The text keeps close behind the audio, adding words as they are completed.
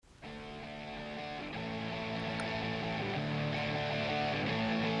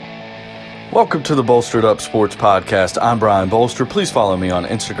Welcome to the Bolstered Up Sports Podcast. I'm Brian Bolster. Please follow me on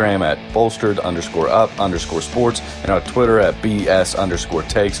Instagram at bolstered_up_sports and on Twitter at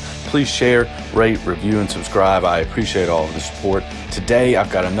BS_takes. Please share, rate, review, and subscribe. I appreciate all of the support. Today, I've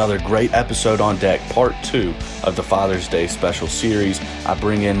got another great episode on deck, part 2 of the Father's Day special series. I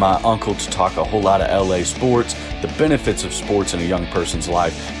bring in my uncle to talk a whole lot of LA sports, the benefits of sports in a young person's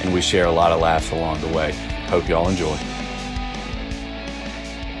life, and we share a lot of laughs along the way. Hope y'all enjoy.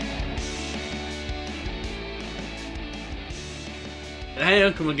 Hey,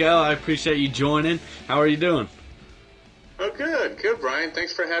 Uncle Miguel, I appreciate you joining. How are you doing? Oh, good, Brian.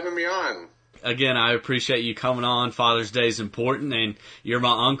 Thanks for having me on. Again, I appreciate you coming on. Father's Day is important, and you're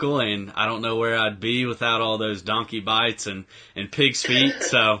my uncle, and I don't know where I'd be without all those donkey bites and pig's feet.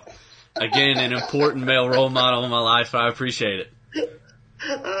 So, again, an important male role model in my life. I appreciate it.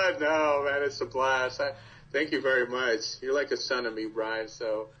 No, man, it's a blast. Thank you very much. You're like a son of me, Brian,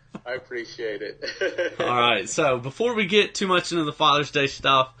 so I appreciate it. All right, so before we get too much into the Father's Day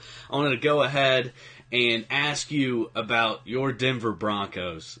stuff, I wanted to go ahead and ask you about your Denver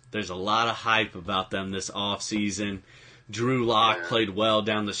Broncos. There's a lot of hype about them this offseason. Drew Lock played well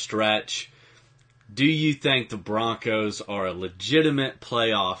down the stretch. Do you think the Broncos are a legitimate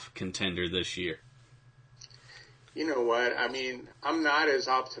playoff contender this year? You know what? I mean, I'm not as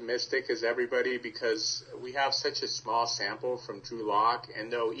optimistic as everybody because we have such a small sample from Drew Lock.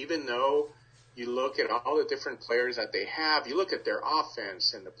 And even though you look at all the different players that they have, you look at their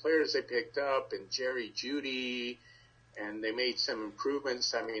offense and the players they picked up and Jerry Jeudy, and they made some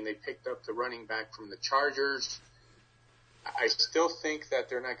improvements. I mean, they picked up the running back from the Chargers. I still think that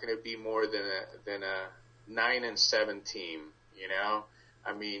they're not going to be more than a 9-7 team, you know?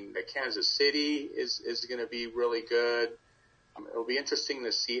 I mean, the Kansas City is going to be really good. It'll be interesting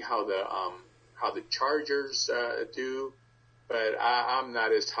to see how the Chargers do, but I'm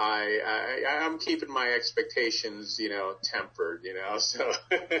not as high. I'm keeping my expectations, tempered, So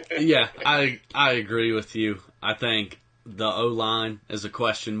yeah, I agree with you. I think the O-line is a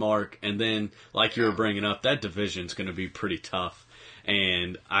question mark, and then like you were bringing up, that division's going to be pretty tough,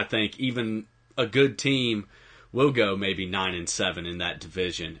 and I think even a good team will go maybe 9-7 in that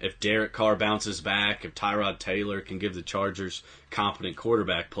division. If Derek Carr bounces back, if Tyrod Taylor can give the Chargers competent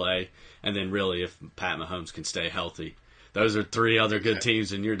quarterback play, and then really if Pat Mahomes can stay healthy. Those are 3 other good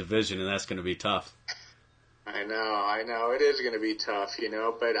teams in your division, and that's going to be tough. I know. It is going to be tough,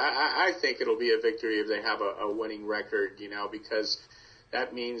 but I think it'll be a victory if they have a winning record, because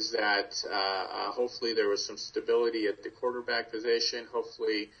that means that hopefully there was some stability at the quarterback position.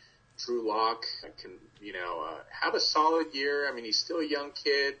 Hopefully Drew Lock can, have a solid year. I mean, he's still a young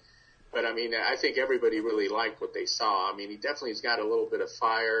kid, but I mean, I think everybody really liked what they saw. I mean, he definitely's got a little bit of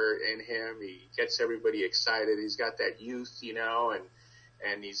fire in him. He gets everybody excited. He's got that youth,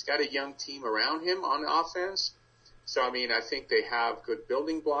 and he's got a young team around him on offense. So, I mean, I think they have good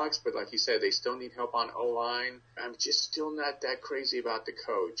building blocks, but like you said, they still need help on O-line. I'm just still not that crazy about the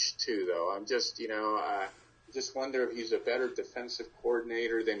coach, too, though. I'm just, just wonder if he's a better defensive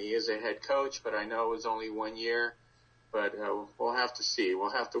coordinator than he is a head coach, but I know it was only 1 year. But we'll have to see. We'll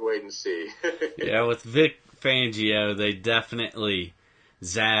have to wait and see. Yeah, with Vic Fangio, they definitely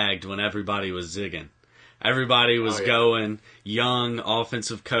zagged when everybody was zigging. Everybody was going young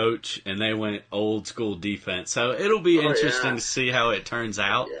offensive coach, and they went old school defense. So it'll be interesting to see how it turns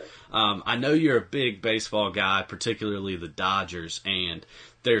out. Yeah. I know you're a big baseball guy, particularly the Dodgers, and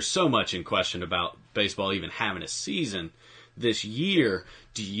there's so much in question about baseball even having a season this year.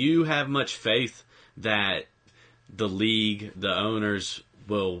 Do you have much faith that the league, the owners,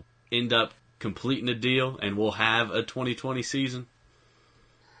 will end up completing a deal and we'll have a 2020 season?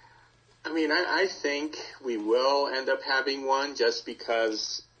 I mean, I think we will end up having one just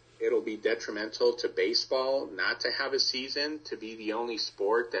because it'll be detrimental to baseball not to have a season, to be the only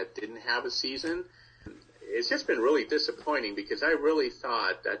sport that didn't have a season. It's just been really disappointing because I really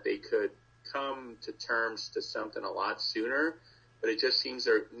thought that they could come to terms to something a lot sooner, but it just seems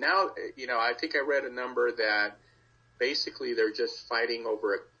they're now, I think I read a number that basically they're just fighting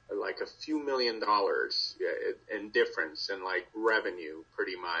over a few $1 million in difference in revenue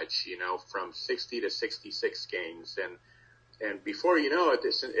pretty much, from 60 to 66 games. And before you know it,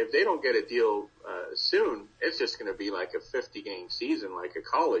 if they don't get a deal soon, it's just going to be like a 50-game season, like a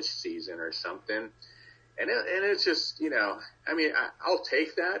college season or something. And it's just, I mean, I'll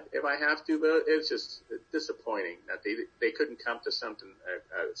take that if I have to, but it's just disappointing that they couldn't come to something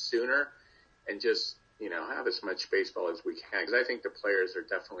sooner and just, have as much baseball as we can. Because I think the players are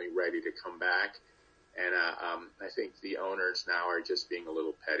definitely ready to come back. And I think the owners now are just being a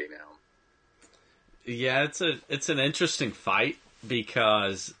little petty now. Yeah, it's an interesting fight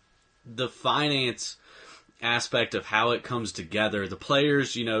because the finance aspect of how it comes together. The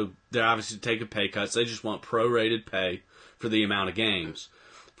players, they're obviously taking pay cuts. They just want prorated pay for the amount of games.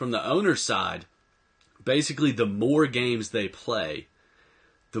 From the owner's side, basically the more games they play,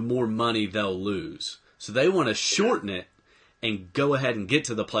 the more money they'll lose. So they want to shorten it and go ahead and get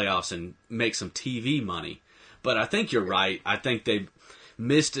to the playoffs and make some TV money. But I think you're right. I think they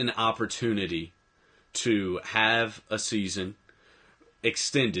missed an opportunity to have a season,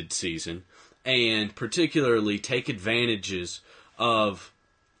 extended season, and particularly take advantages of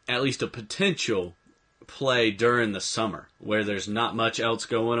at least a potential play during the summer where there's not much else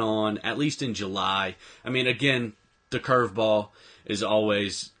going on, at least in July. I mean, again, the curveball is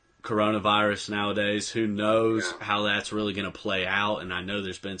always coronavirus nowadays. Who knows how that's really going to play out? And I know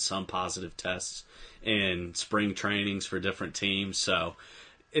there's been some positive tests in spring trainings for different teams, so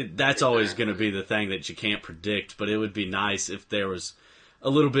that's always going to be the thing that you can't predict, but it would be nice if there was a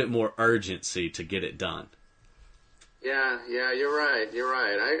little bit more urgency to get it done. Yeah, you're right.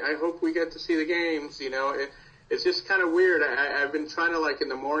 I hope we get to see the games. It's just kind of weird. I've been trying to, like, in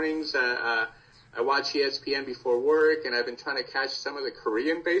the mornings, I watch ESPN before work, and I've been trying to catch some of the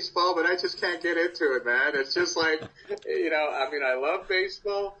Korean baseball, but I just can't get into it, man. It's just like, I love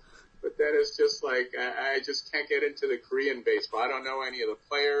baseball, but then it's just like, I just can't get into the Korean baseball. I don't know any of the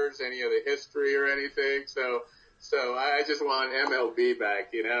players, any of the history or anything, so I just want MLB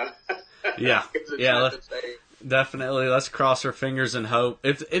back, Yeah, definitely. Let's cross our fingers and hope.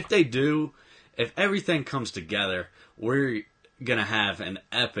 If they do, if everything comes together, we're going to have an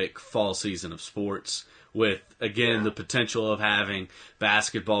epic fall season of sports with, again, the potential of having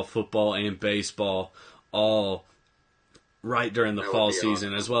basketball, football, and baseball all right during the fall season,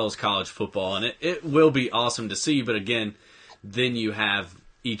 awesome, as well as college football. And it will be awesome to see, but again, then you have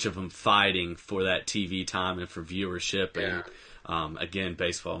each of them fighting for that TV time and for viewership. And again,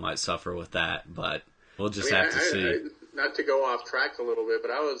 baseball might suffer with that, but we'll just have to see. Not to go off track a little bit,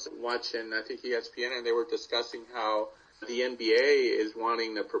 but I was watching, I think, ESPN, and they were discussing how the NBA is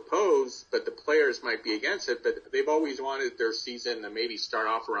wanting to propose, but the players might be against it, but they've always wanted their season to maybe start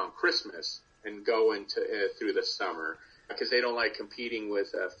off around Christmas and go into through the summer, because they don't like competing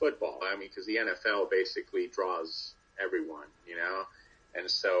with football. I mean, because the NFL basically draws everyone, and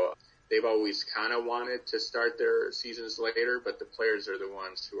so they've always kind of wanted to start their seasons later, but the players are the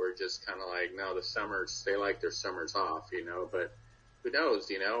ones who are just kind of like, no, the summers, they like their summers off, but who knows,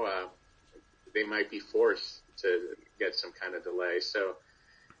 they might be forced to get some kind of delay. So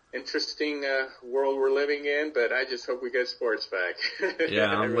interesting world we're living in, but I just hope we get sports back. Yeah,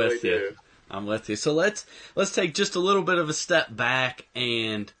 I'm with you. I'm with you. So let's take just a little bit of a step back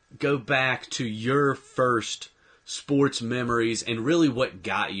and go back to your first sports memories and really what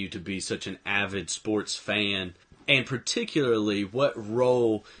got you to be such an avid sports fan, and particularly what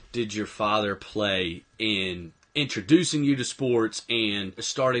role did your father play in introducing you to sports and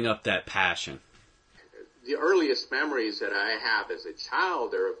starting up that passion? The earliest memories that I have as a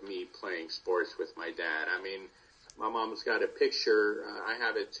child are of me playing sports with my dad. I mean, my mom's got a picture. I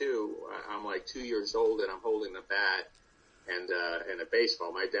have it too. I'm like 2 years old and I'm holding a bat and a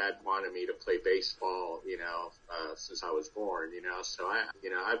baseball. My dad wanted me to play baseball, since I was born, so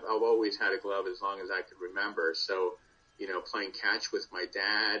I've always had a glove as long as I could remember. So, playing catch with my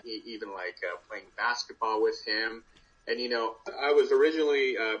dad, even like playing basketball with him. And, I was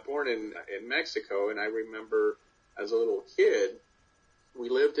originally born in Mexico, and I remember as a little kid, we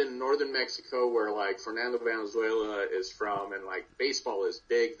lived in northern Mexico where, like, Fernando Valenzuela is from, and, like, baseball is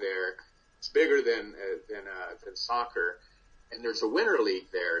big there. It's bigger than soccer. And there's a winter league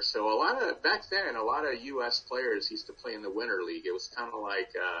there. So back then, a lot of U.S. players used to play in the winter league. It was kind of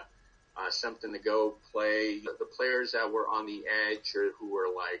like something to go play. The players that were on the edge or who were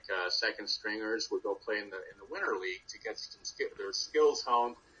like second stringers would go play in the winter league to get their skills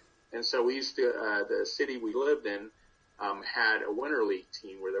honed. And so we used to, the city we lived in had a winter league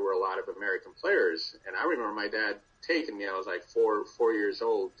team where there were a lot of American players. And I remember my dad taking me, I was like four years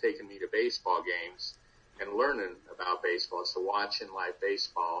old, taking me to baseball games and learning about baseball. So watching live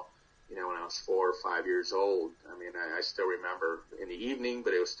baseball, when I was 4 or 5 years old. I mean, I still remember in the evening,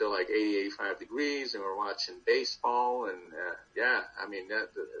 but it was still like 80, 85 degrees, and we're watching baseball. And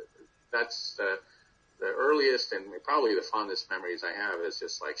that's the earliest and probably the fondest memories I have is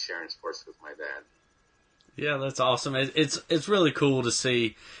just like sharing sports with my dad. Yeah, that's awesome. It's really cool to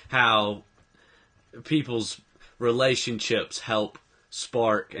see how people's relationships help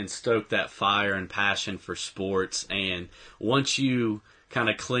spark and stoke that fire and passion for sports. And once you kind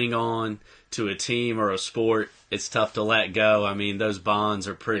of cling on to a team or a sport, it's tough to let go. I mean, those bonds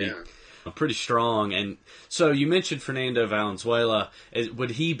are pretty pretty strong. And so you mentioned Fernando Valenzuela.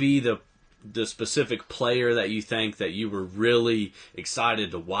 Would he be the specific player that you think that you were really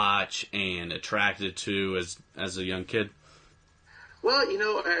excited to watch and attracted to as a young kid? Well,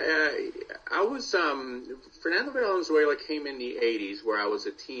 I was Fernando Valenzuela came in the '80s, where I was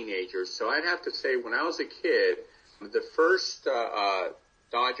a teenager. So I'd have to say, when I was a kid, the first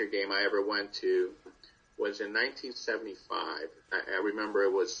Dodger game I ever went to was in 1975. I remember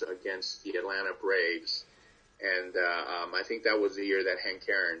it was against the Atlanta Braves, and I think that was the year that Hank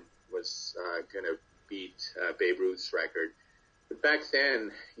Aaron was going to beat Babe Ruth's record. But back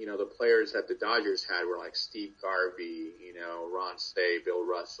then, the players that the Dodgers had were like Steve Garvey, Ron Cey, Bill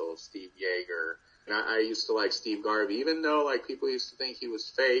Russell, Steve Yeager. And I used to like Steve Garvey, even though like people used to think he was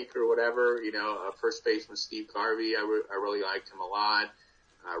fake or whatever. First baseman Steve Garvey, I really liked him a lot.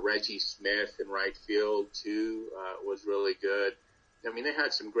 Reggie Smith in right field too was really good. I mean, they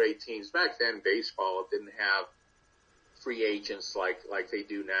had some great teams back then. Baseball didn't have free agents like they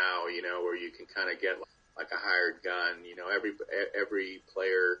do now, where you can kind of get like a hired gun. Every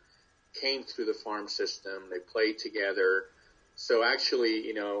player came through the farm system. They played together. So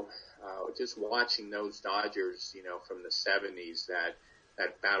actually, just watching those Dodgers, from the 70s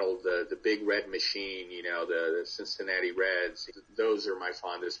that battled the big red machine, the Cincinnati Reds, those are my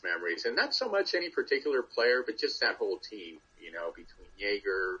fondest memories. And not so much any particular player, but just that whole team, between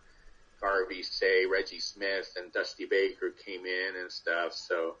Yeager, Garvey, Cey, Reggie Smith, and Dusty Baker came in and stuff.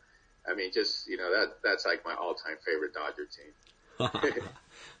 So, I mean, just, that's like my all-time favorite Dodger team.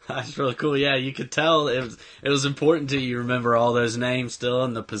 That's really cool. Yeah, you could tell it was important to you remember all those names still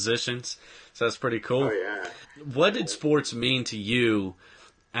and the positions. So that's pretty cool. Oh, yeah. What did sports mean to you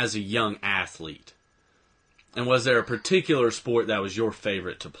as a young athlete? And was there a particular sport that was your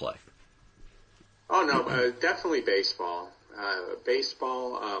favorite to play? Oh, no, definitely baseball.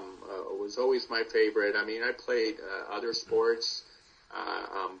 Baseball was always my favorite. I mean, I played other sports,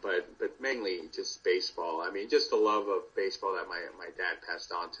 but mainly just baseball. I mean, just the love of baseball that my dad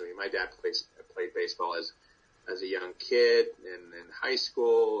passed on to me. My dad played baseball as a young kid and in high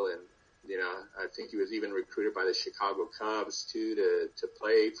school, and I think he was even recruited by the Chicago Cubs too to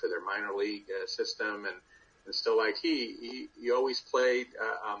play for their minor league system, and so like he always played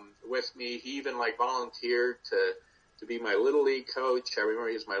with me. He even like volunteered to be my little league coach. I remember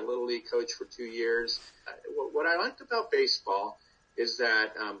he was my little league coach for 2 years. What I liked about baseball is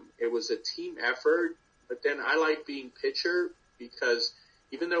that it was a team effort, but then I like being pitcher because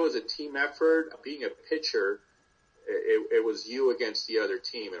even though it was a team effort, being a pitcher, it was you against the other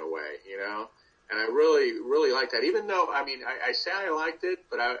team in a way, and I really, really liked that. Even though, I mean, I say I liked it,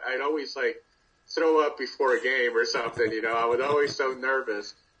 but I'd always like throw up before a game or something, I was always so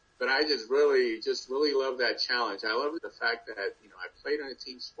nervous. But I just really love that challenge. I love the fact that, I played in a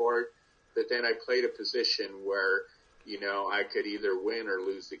team sport, but then I played a position where, I could either win or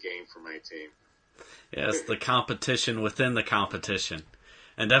lose the game for my team. Yes, the competition within the competition.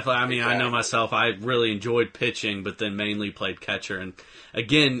 And definitely, I mean, Exactly. I know myself, I really enjoyed pitching, but then mainly played catcher. And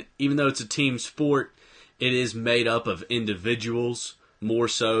again, even though it's a team sport, it is made up of individuals more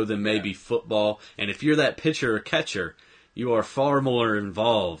so than maybe football. And if you're that pitcher or catcher, you are far more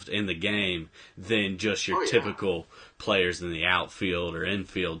involved in the game than just your typical players in the outfield or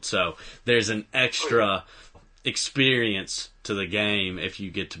infield. So there's an extra experience to the game if you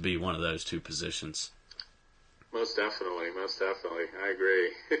get to be one of those two positions. Most definitely. I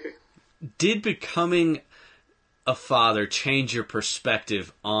agree. Did becoming a father change your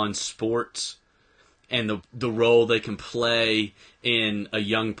perspective on sports and the role they can play in a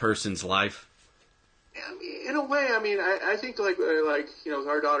young person's life? In a way, I mean, I think like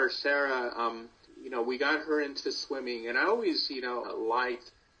our daughter Sarah, we got her into swimming, and I always,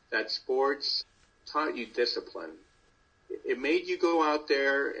 liked that sports taught you discipline. It made you go out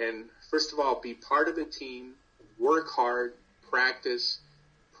there and, first of all, be part of the team, work hard, practice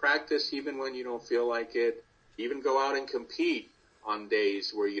even when you don't feel like it, even go out and compete on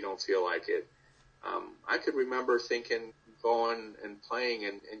days where you don't feel like it. I could remember thinking, going and playing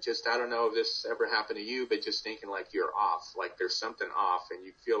and just, I don't know if this ever happened to you, but just thinking like you're off, like there's something off, and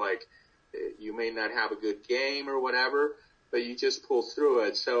you feel like you may not have a good game or whatever, but you just pull through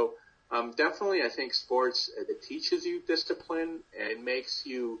it. So definitely I think sports, it teaches you discipline and makes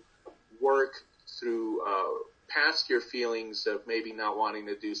you work through past your feelings of maybe not wanting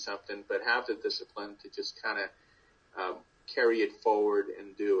to do something, but have the discipline to just kind of carry it forward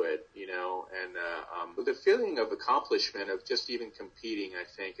and do it, and the feeling of accomplishment of just even competing, I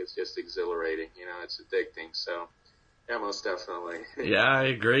think, is just exhilarating. It's addicting. So, yeah, most definitely. Yeah, I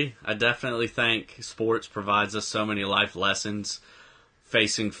agree. I definitely think sports provides us so many life lessons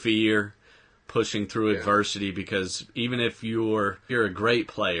facing fear, pushing through adversity, because even if you're a great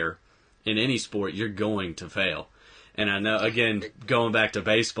player in any sport, you're going to fail. And I know, again, going back to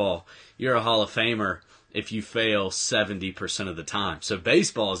baseball, you're a Hall of Famer if you fail 70% of the time. So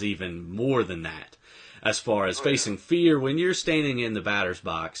baseball is even more than that as far as facing fear when you're standing in the batter's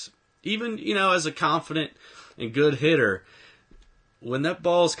box. Even, as a confident and good hitter, when that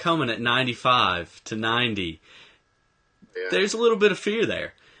ball's coming at 95 to 90, there's a little bit of fear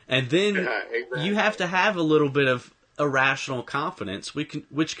there. And then exactly. You have to have a little bit of irrational confidence,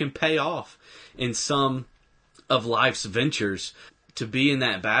 which can pay off in some of life's ventures, to be in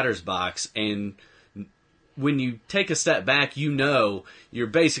that batter's box. And when you take a step back, you're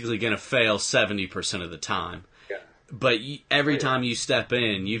basically going to fail 70% of the time. Yeah. But every time you step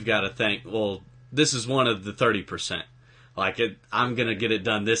in, you've got to think, well, this is one of the 30%. I'm going to get it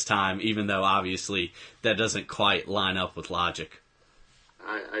done this time, even though obviously that doesn't quite line up with logic.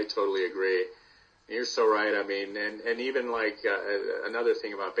 I totally agree. You're so right. I mean, and even another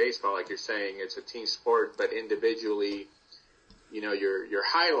thing about baseball, like you're saying, it's a team sport, but individually, you're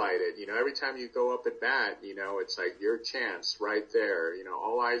highlighted. Every time you go up at bat, it's like your chance right there.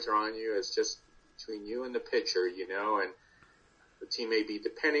 All eyes are on you. It's just between you and the pitcher, and the team may be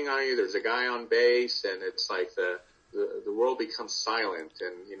depending on you. There's a guy on base, and it's like the world becomes silent,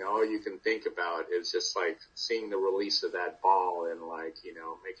 and all you can think about is just seeing the release of that ball, and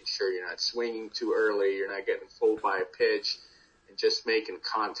making sure you're not swinging too early, you're not getting fooled by a pitch, and just making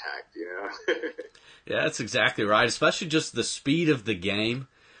contact. Yeah, that's exactly right. Especially just the speed of the game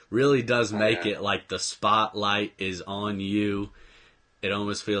really does make it like the spotlight is on you. It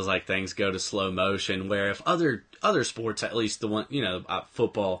almost feels like things go to slow motion, where if other sports, at least the one,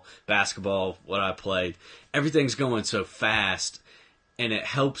 football, basketball, what I played, everything's going so fast, and it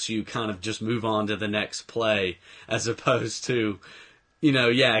helps you kind of just move on to the next play, as opposed to,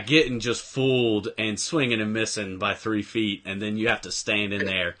 getting just fooled and swinging and missing by 3 feet, and then you have to stand in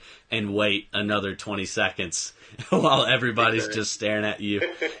there and wait another 20 seconds while everybody's just staring at you.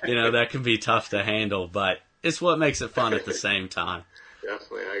 That can be tough to handle, but it's what makes it fun at the same time.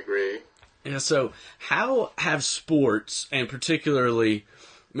 Definitely, I agree. Yeah, so how have sports, and particularly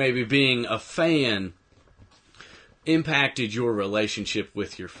maybe being a fan, impacted your relationship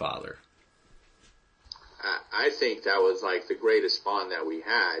with your father? I think that was the greatest bond that we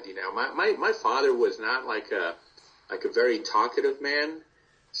had. My father was not like a very talkative man,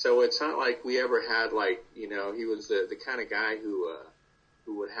 so it's not like we ever had he was the kind of guy who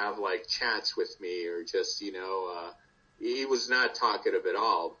would have chats with me, or just he was not talkative at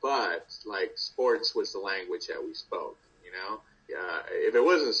all, but sports was the language that we spoke. If it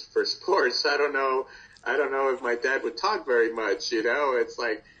wasn't for sports, I don't know if my dad would talk very much. It's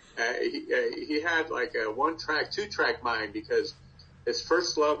he had a 1-track, 2-track mind, because his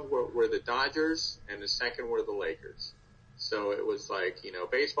first love were the Dodgers, and the second were the Lakers. So it was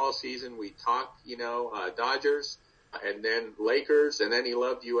baseball season, we talk, Dodgers, and then Lakers, and then he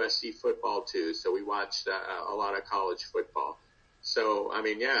loved USC football too. So we watched a lot of college football. So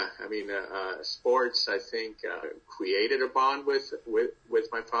sports, I think, created a bond with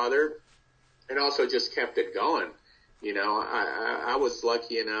my father, and also just kept it going. I was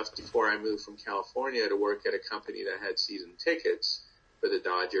lucky enough before I moved from California to work at a company that had season tickets for the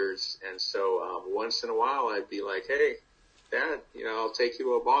Dodgers, and so once in a while I'd be like, "Hey, Dad, I'll take you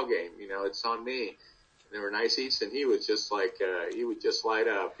to a ball game. It's on me." There were nice seats, and he was just he would just light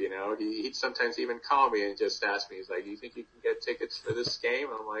up, He'd sometimes even call me and just ask me, he's like, "Do you think you can get tickets for this game?"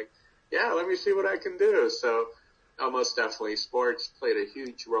 I'm like, "Yeah, let me see what I can do." So, most definitely, sports played a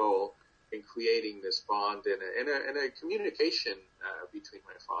huge role in creating this bond and a communication between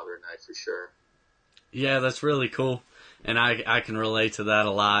my father and I, for sure. Yeah, that's really cool, and I can relate to that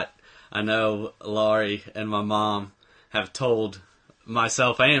a lot. I know Laurie and my mom have told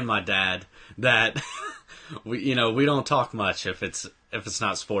myself and my dad that we don't talk much if it's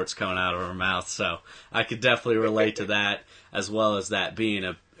not sports coming out of our mouth. So I could definitely relate to that, as well as that being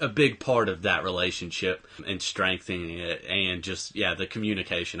a big part of that relationship and strengthening it, and just the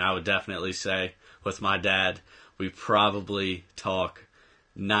communication. I would definitely say with my dad, we probably talk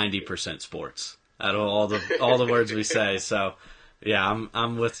 90% sports out of all the words we say. So yeah,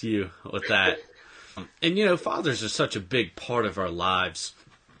 I'm with you with that. And fathers are such a big part of our lives,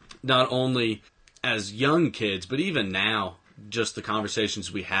 not only as young kids, but even now, just the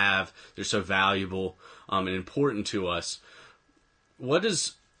conversations we have, they're so valuable and important to us. What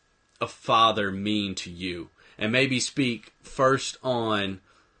does a father mean to you? And maybe speak first on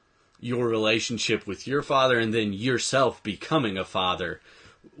your relationship with your father, and then yourself becoming a father.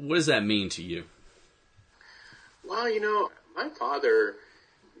 What does that mean to you? Well, My father,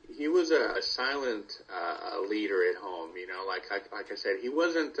 he was a silent leader at home. Like I said, he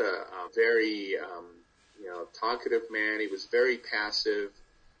wasn't a very talkative man. He was very passive.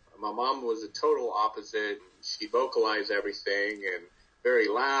 My mom was the total opposite. She vocalized everything and very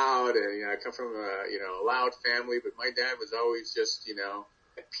loud. And I come from a loud family, but my dad was always just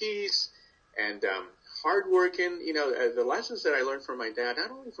at peace and hardworking. The lessons that I learned from my dad,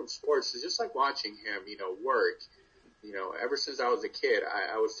 not only from sports, is just like watching him work. Ever since I was a kid,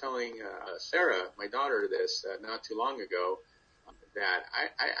 I was telling Sarah, my daughter, this not too long ago, that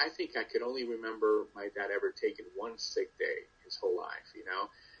I think I could only remember my dad ever taking one sick day his whole life,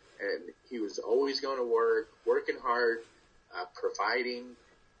 and he was always going to work, working hard, providing.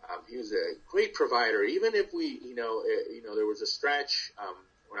 He was a great provider, even if there was a stretch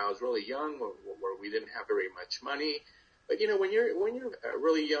when I was really young where we didn't have very much money. But when you're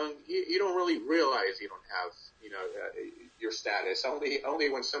really young, you don't really realize you don't have your status. Only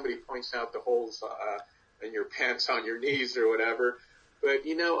when somebody points out the holes in your pants on your knees or whatever. But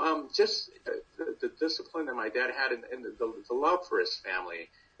just the discipline that my dad had and the love for his family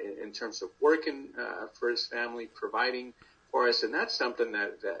in terms of working for his family, providing for us, and that's something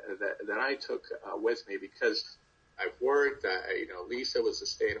that I took with me because I've worked. Lisa was a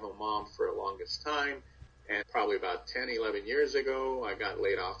stay-at-home mom for the longest time. And probably about 10, 11 years ago, I got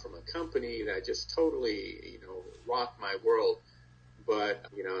laid off from a company that just totally, rocked my world. But,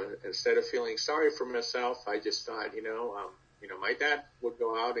 instead of feeling sorry for myself, I just thought, my dad would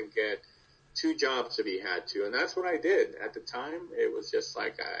go out and get 2 jobs if he had to. And that's what I did. At the time, it was just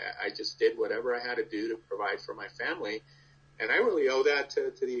like I just did whatever I had to do to provide for my family. And I really owe that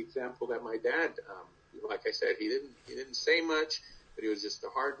to the example that my dad, like I said, he didn't say much, but he was just a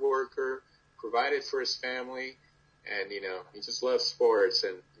hard worker, provided for his family, and he just loves sports,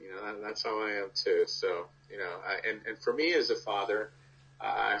 and that's how I am too. So and for me as a father,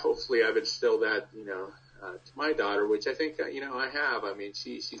 hopefully I've instilled that to my daughter, which I think I have. I mean,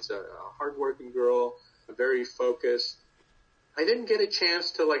 she's a hardworking girl, very focused. I didn't get a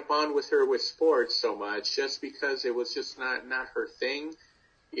chance to bond with her with sports so much, just because it was just not her thing.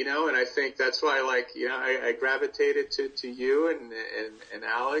 And I think that's why, I gravitated to you and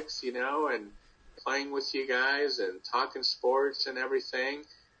Alex, and playing with you guys and talking sports and everything.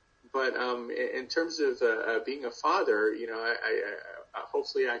 But in terms of being a father, I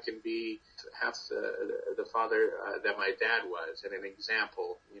hopefully I can have the father that my dad was, and an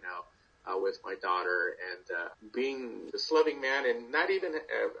example, with my daughter, and being this loving man, and not even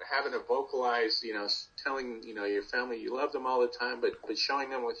having to vocalize, telling your family you love them all the time, but showing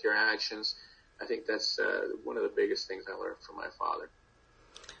them with your actions. I think that's one of the biggest things I learned from my father.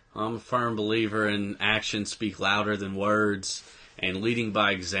 I'm a firm believer in actions speak louder than words, and leading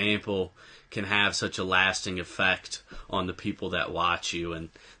by example can have such a lasting effect on the people that watch you, and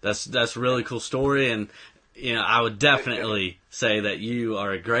that's a really cool story. And I would definitely say that you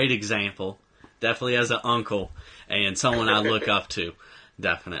are a great example, definitely as an uncle, and someone I look up to,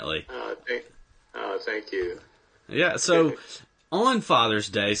 definitely. Thank you. Yeah, so on Father's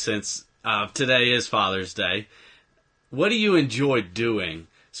Day, since today is Father's Day, what do you enjoy doing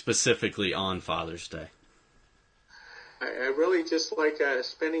specifically on Father's Day? I really just like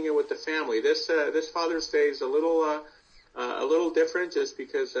spending it with the family. This Father's Day is a little different, just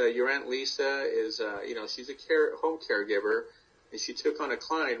because your Aunt Lisa is, she's a home caregiver, and she took on a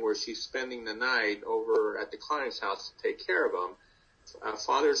client where she's spending the night over at the client's house to take care of them.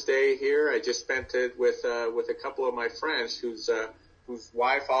 Father's Day here, I just spent it with a couple of my friends whose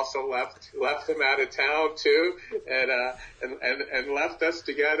wife also left them out of town too, and left us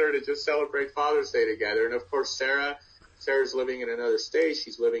together to just celebrate Father's Day together. And of course, Sarah's living in another state.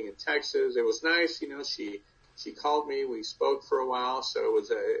 She's living in Texas. It was nice, She called me. We spoke for a while, so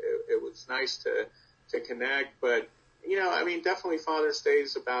it was nice to connect. But definitely Father's Day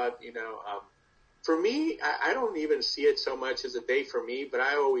is about for me. I don't even see it so much as a day for me, but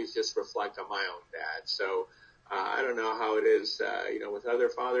I always just reflect on my own dad. So I don't know how it is with other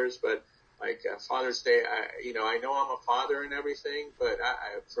fathers, but Father's Day, I know I'm a father and everything, but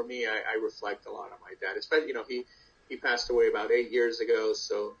for me, I reflect a lot on my dad. Especially he passed away about 8 years ago,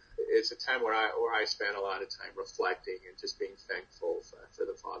 so it's a time where I spend a lot of time reflecting and just being thankful for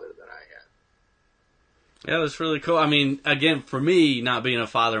the father that I had. Yeah, that's really cool. I mean, again, for me, not being a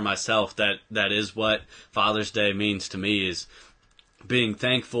father myself, that is what Father's Day means to me, is being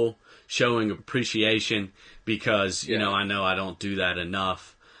thankful, showing appreciation, because, I know I don't do that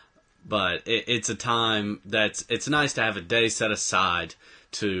enough. But it's a time it's nice to have a day set aside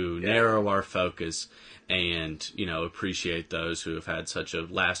to narrow our focus and, appreciate those who have had such a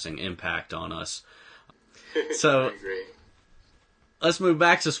lasting impact on us. So, I agree. let's move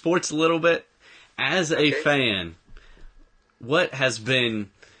back to sports a little bit. As a fan, what has been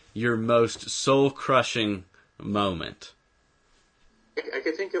your most soul-crushing moment? I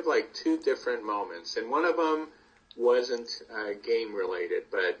could think of like two different moments, and one of them wasn't game related,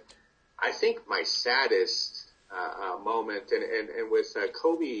 but I think my saddest moment, and with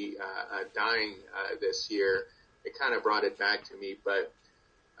Kobe dying this year, it kind of brought it back to me. But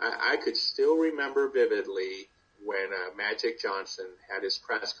I could still remember vividly when Magic Johnson had his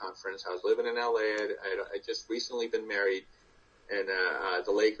press conference. I was living in LA. I'd just recently been married, and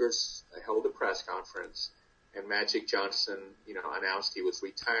the Lakers held a press conference. And Magic Johnson, announced he was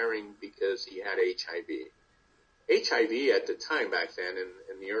retiring because he had HIV. HIV at the time back then,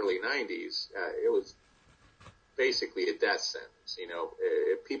 in the early 90s, it was basically a death sentence.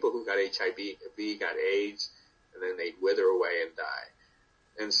 People who got HIV got AIDS, and then they'd wither away and die.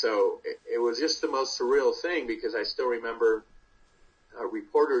 And so it was just the most surreal thing, because I still remember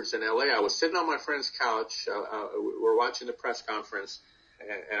reporters in LA. I was sitting on my friend's couch. We were watching the press conference,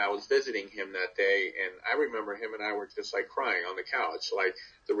 and I was visiting him that day, and I remember him and I were just like crying on the couch. Like,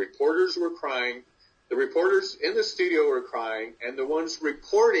 the reporters were crying, the reporters in the studio were crying, and the ones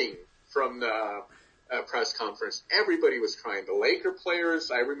reporting from the press conference, everybody was crying. The Laker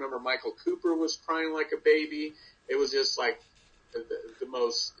players, I remember Michael Cooper was crying like a baby. It was just like the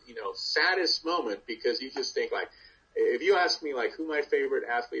most, saddest moment, because you just think, like, if you ask me, like, who my favorite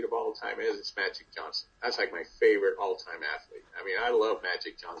athlete of all time is, it's Magic Johnson. That's like my favorite all-time athlete. I mean, I love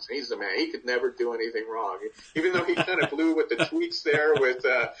Magic Johnson. He's the man. He could never do anything wrong. Even though he kind of blew with the tweets there with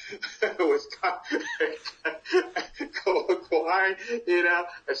Kawhi,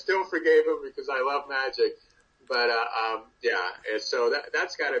 I still forgave him because I love Magic. But, so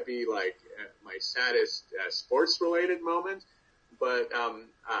that's got to be, like, my saddest sports-related moment. But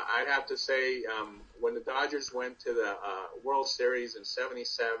I'd have to say when the Dodgers went to the World Series in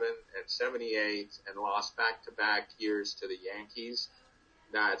 77 and 78 and lost back-to-back years to the Yankees,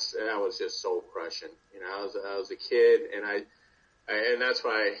 that was just soul-crushing. I was a kid, and that's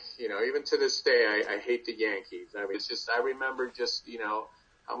why, even to this day, I hate the Yankees. I mean, it's just, I remember just,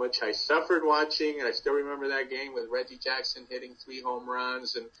 how much I suffered watching, and I still remember that game with Reggie Jackson hitting 3 home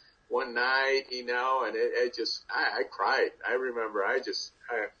runs, and one night, and it just, I cried. I remember I was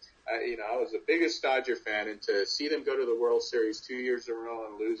the biggest Dodger fan, and to see them go to the World Series 2 years in a row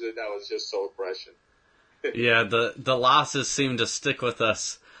and lose it, that was just soul crushing. Yeah, the losses seem to stick with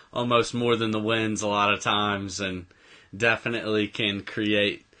us almost more than the wins a lot of times, and definitely can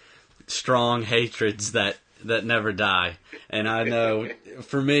create strong hatreds that never die. And I know,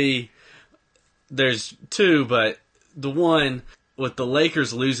 for me, there's two, but the one with the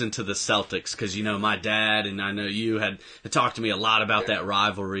Lakers losing to the Celtics, because, my dad and I know you had talked to me a lot about that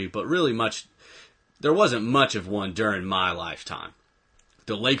rivalry, but really there wasn't much of one during my lifetime.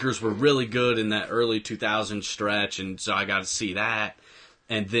 The Lakers were really good in that early 2000 stretch, and so I got to see that.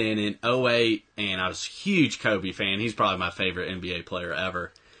 And then in 2008, and I was a huge Kobe fan. He's probably my favorite NBA player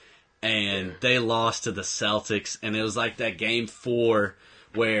ever. And they lost to the Celtics, and it was like that Game 4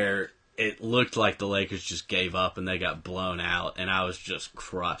 where it looked like the Lakers just gave up and they got blown out, and I was just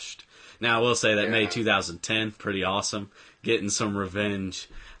crushed. Now, I will say that made 2010 pretty awesome, getting some revenge.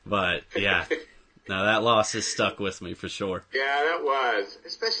 But, yeah, no, that loss has stuck with me for sure. Yeah, that was.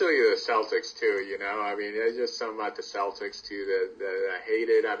 Especially the Celtics, too, I mean, there's just something about the Celtics, too, that I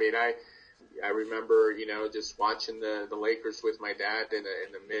hated. I mean, I remember, just watching the Lakers with my dad in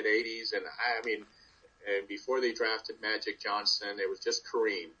the mid-'80s, and and before they drafted Magic Johnson, it was just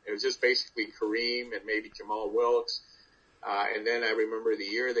Kareem. It was just basically Kareem and maybe Jamal Wilkes. And then I remember the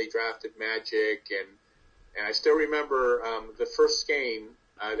year they drafted Magic, and I still remember the first game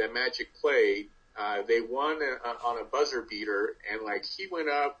that Magic played. They won on a buzzer beater, and Magic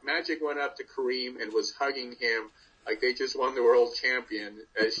went up to Kareem and was hugging him like they just won the world championship,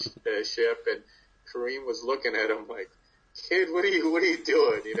 and Kareem was looking at him like, "Kid, what are you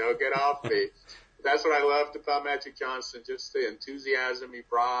doing? Get off me." That's what I loved about Magic Johnson, just the enthusiasm he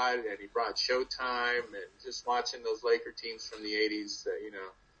brought, and he brought Showtime, and just watching those Laker teams from the 80s,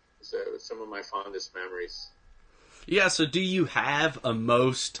 was some of my fondest memories. Yeah, so do you have a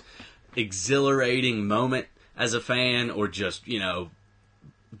most exhilarating moment as a fan, or just,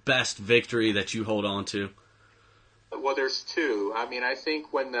 best victory that you hold on to? Well, there's two. I mean, I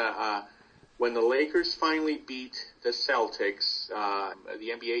think when the Lakers finally beat the Celtics,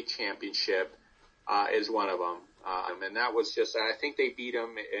 the NBA championship, is one of them. And that was just, I think they beat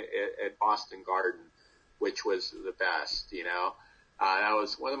them at Boston Garden, which was the best, that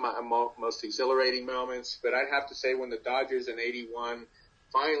was one of my most exhilarating moments. But I'd have to say when the Dodgers in 81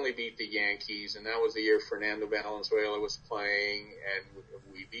 finally beat the Yankees, and that was the year Fernando Valenzuela was playing, and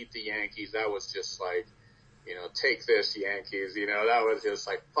we beat the Yankees. That was just like, take this, Yankees. That was just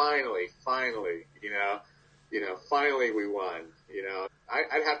like, finally, finally we won.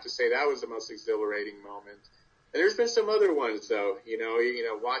 I'd have to say that was the most exhilarating moment. And there's been some other ones, though.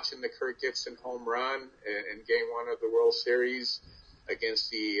 Watching the Kirk Gibson home run in Game 1 of the World Series against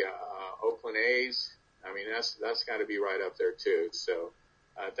the Oakland A's. I mean, that's got to be right up there too. So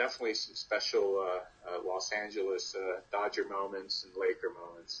definitely some special Los Angeles Dodger moments and Laker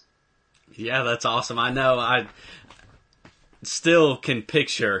moments. Yeah, that's awesome. I know. I still can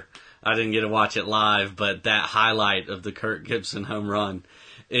picture. I didn't get to watch it live, but that highlight of the Kirk Gibson home run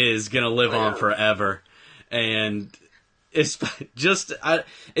is going to live on forever. And it's just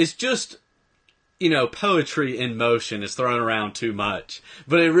poetry in motion is thrown around too much.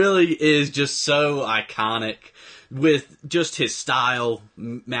 But it really is just so iconic with just his style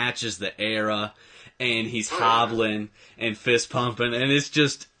matches the era, and he's hobbling and fist pumping, and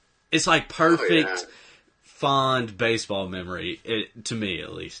it's like perfect, fond baseball memory, to me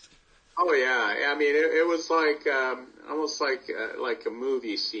at least. Oh yeah, I mean it was like almost like a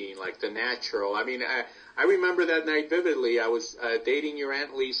movie scene, like The Natural. I mean, I remember that night vividly. I was dating your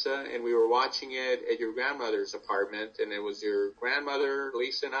Aunt Lisa, and we were watching it at your grandmother's apartment, and it was your grandmother,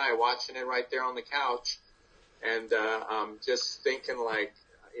 Lisa, and I watching it right there on the couch, and just thinking like,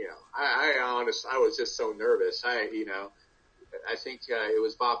 I was just so nervous. I think it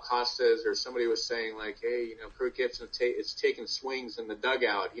was Bob Costas or somebody was saying like, hey, Kirk Gibson is taking swings in the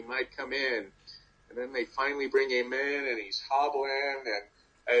dugout. He might come in. And then they finally bring him in, and he's hobbling.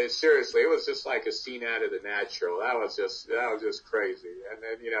 And seriously, it was just like a scene out of The Natural. That was just crazy. And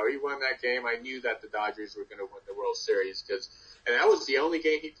then, he won that game. I knew that the Dodgers were going to win the World Series and that was the only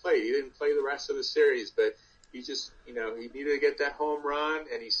game he played. He didn't play the rest of the series, but he just, he needed to get that home run,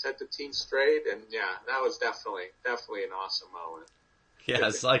 and he set the team straight. And yeah, that was definitely an awesome moment. Yeah,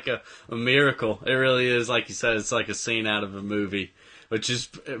 it's like a miracle. It really is. Like you said, it's like a scene out of a movie, which is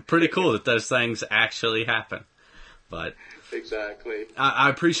pretty cool that those things actually happen. But exactly. I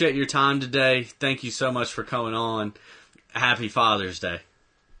appreciate your time today. Thank you so much for coming on. Happy Father's Day.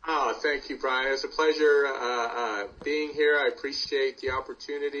 Oh, thank you, Brian. It was a pleasure being here. I appreciate the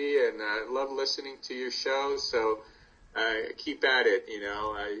opportunity, and I love listening to your show. So keep at it.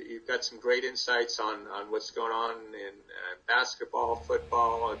 You've got some great insights on what's going on in basketball,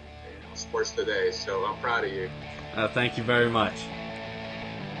 football, and sports today. So I'm proud of you. Thank you very much.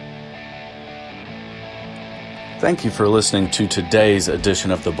 Thank you for listening to today's edition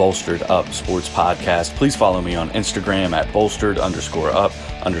of the Bolstered Up Sports Podcast. Please follow me on Instagram at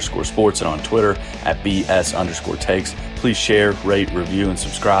bolstered_up_sports and on Twitter at BS_takes. Please share, rate, review, and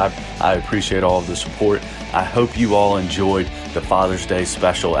subscribe. I appreciate all of the support. I hope you all enjoyed the Father's Day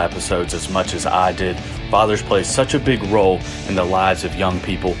special episodes as much as I did. Fathers play such a big role in the lives of young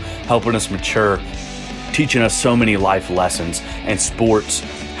people, helping us mature, teaching us so many life lessons, and sports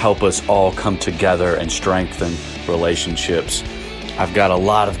help us all come together and strengthen relationships. I've got a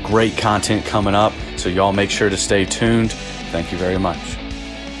lot of great content coming up, so y'all make sure to stay tuned. Thank you very much.